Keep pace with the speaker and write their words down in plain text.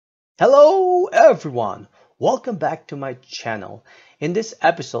Hello everyone, welcome back to my channel. In this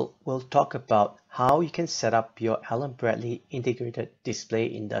episode, we'll talk about how you can set up your Allen Bradley integrated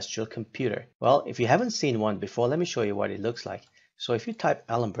display industrial computer. Well, if you haven't seen one before, let me show you what it looks like. So if you type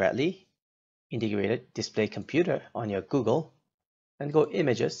Allen Bradley integrated display computer on your Google and go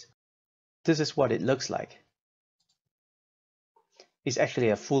images, this is what it looks like. It's actually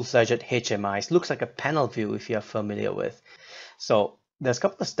a full-fledged HMI. It looks like a panel view if you're familiar with. So there's a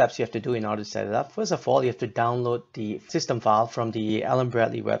couple of steps you have to do in order to set it up. First of all, you have to download the system file from the Allen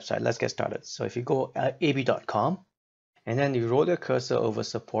Bradley website. Let's get started. So if you go ab.com and then you roll your cursor over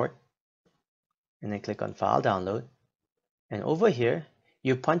support and then click on file download. And over here,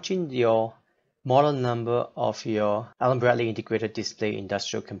 you punch in your model number of your Allen Bradley integrated display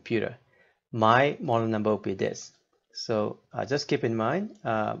industrial computer. My model number will be this. So just keep in mind,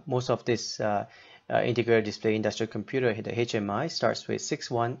 most of this integrated display industrial computer, the HMI, starts with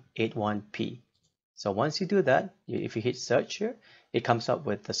 6181P. So once you do that, if you hit search here, it comes up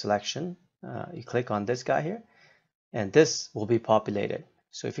with the selection. You click on this guy here, and this will be populated.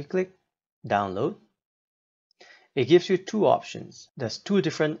 So if you click download, it gives you two options. There's two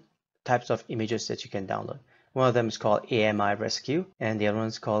different types of images that you can download. One of them is called AMI Rescue, and the other one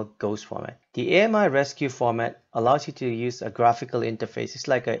is called Ghost format. The AMI Rescue format allows you to use a graphical interface. It's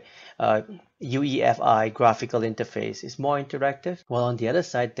like a UEFI graphical interface. It's more interactive. While on the other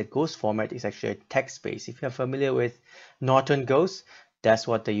side, the Ghost format is actually a text-based. If you're familiar with Norton Ghost, that's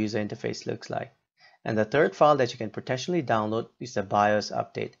what the user interface looks like. And the third file that you can potentially download is the BIOS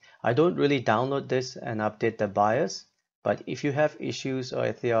update. I don't really download this and update the BIOS. But if you have issues or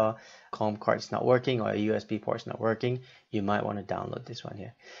if your COM card is not working or a USB port is not working, you might want to download this one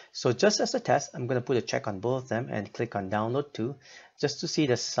here. So just as a test, I'm going to put a check on both of them and click on download to, just to see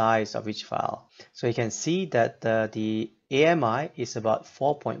the size of each file. So you can see that the AMI is about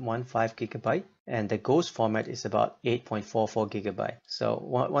 4.15 gigabyte and the Ghost format is about 8.44 gigabyte. So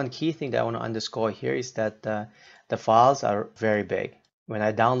one key thing that I want to underscore here is that the files are very big. When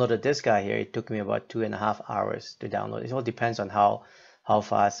I downloaded this guy here, it took me about 2.5 hours to download. It all depends on how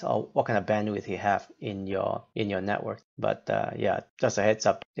fast or what kind of bandwidth you have in your network. But yeah, just a heads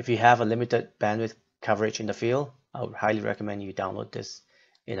up. If you have a limited bandwidth coverage in the field, I would highly recommend you download this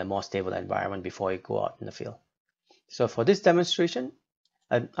in a more stable environment before you go out in the field. So for this demonstration,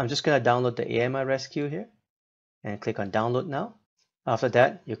 I'm just going to download the AMI Rescue here and click on download now. After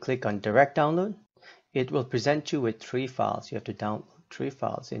that, you click on direct download. It will present you with 3 files. You have to download 3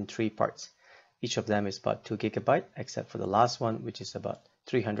 files in 3 parts. Each of them is about 2 gigabyte, except for the last one, which is about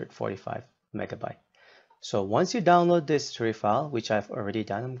 345 megabyte. So once you download this 3 file, which I've already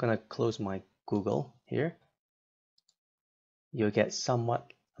done, I'm going to close my Google here. You'll get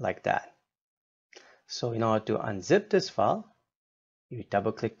somewhat like that. So in order to unzip this file, you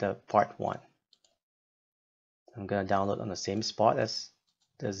double click the part 1. I'm going to download on the same spot as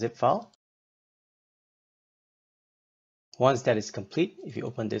the zip file. Once that is complete, if you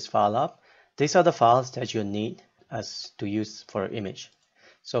open this file up, these are the files that you need as to use for an image.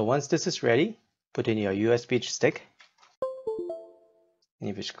 So once this is ready, put in your USB stick. And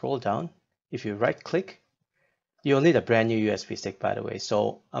if you scroll down, if you right click, you'll need a brand new USB stick, by the way.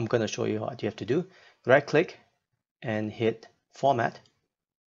 So I'm going to show you what you have to do. Right click and hit format.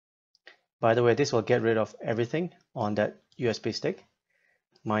 By the way, this will get rid of everything on that USB stick.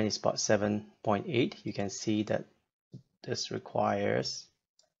 Mine is about 7.8. You can see that this requires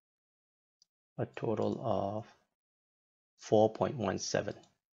a total of 4.17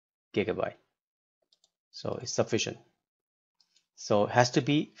 gigabyte. So it's sufficient. So it has to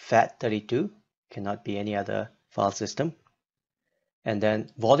be FAT32, cannot be any other file system. And then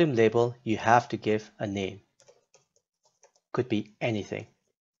volume label, you have to give a name. Could be anything,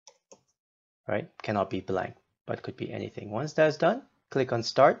 right? Cannot be blank, but could be anything. Once that's done, click on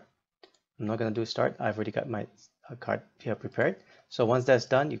start. I'm not going to do start. I've already got my card here prepared. So once that's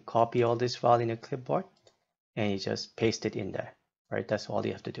done, you copy all this file in your clipboard and you just paste it in there, right? That's all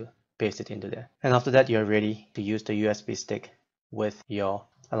you have to do. Paste it into there. And after that, you're ready to use the USB stick with your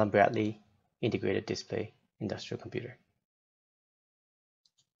Allen Bradley integrated display industrial computer.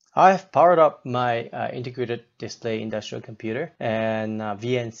 I've powered up my integrated display industrial computer and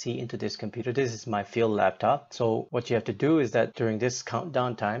VNC into this computer. This is my field laptop. So what you have to do is that during this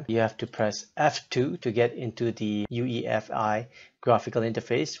countdown time, you have to press F2 to get into the UEFI graphical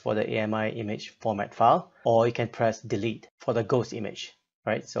interface for the AMI image format file, or you can press delete for the ghost image,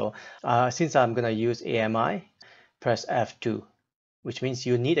 right? So since I'm going to use AMI, press F2, which means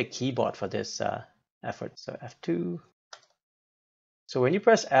you need a keyboard for this effort. So F2. So when you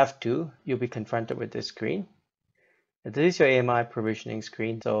press F2, you'll be confronted with this screen. This is your AMI provisioning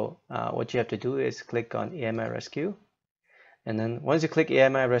screen. So what you have to do is click on AMI Rescue. And then once you click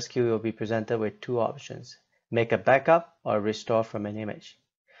AMI Rescue, you'll be presented with two options: make a backup or restore from an image.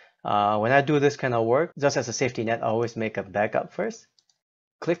 When I do this kind of work, just as a safety net, I always make a backup first.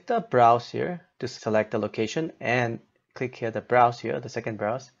 Click the browse here to select the location, and click here the browse here, the second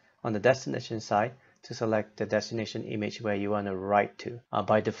browse on the destination side to select the destination image where you want to write to.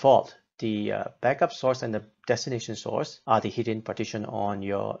 By default, the backup source and the destination source are the hidden partition on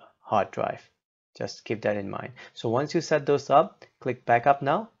your hard drive. Just keep that in mind. So once you set those up, click backup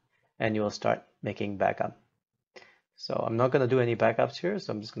now, and you will start making backup. So I'm not going to do any backups here,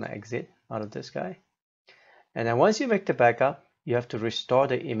 so I'm just going to exit out of this guy. And then once you make the backup, you have to restore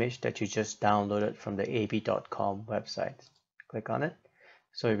the image that you just downloaded from the ab.com website. Click on it.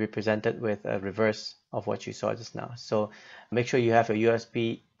 So you'll be presented with a reverse of what you saw just now. So make sure you have your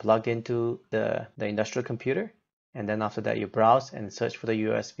USB plugged into the industrial computer. And then after that, you browse and search for the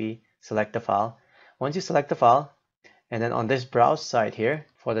USB, select the file. Once you select the file, and then on this browse side here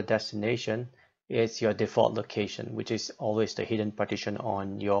for the destination, it's your default location, which is always the hidden partition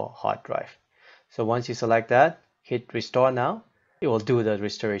on your hard drive. So once you select that, hit restore now, it will do the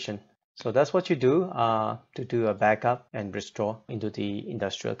restoration. So that's what you do to do a backup and restore into the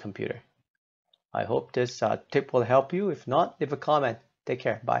industrial computer. I hope this tip will help you. If not, leave a comment. Take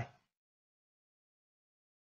care. Bye.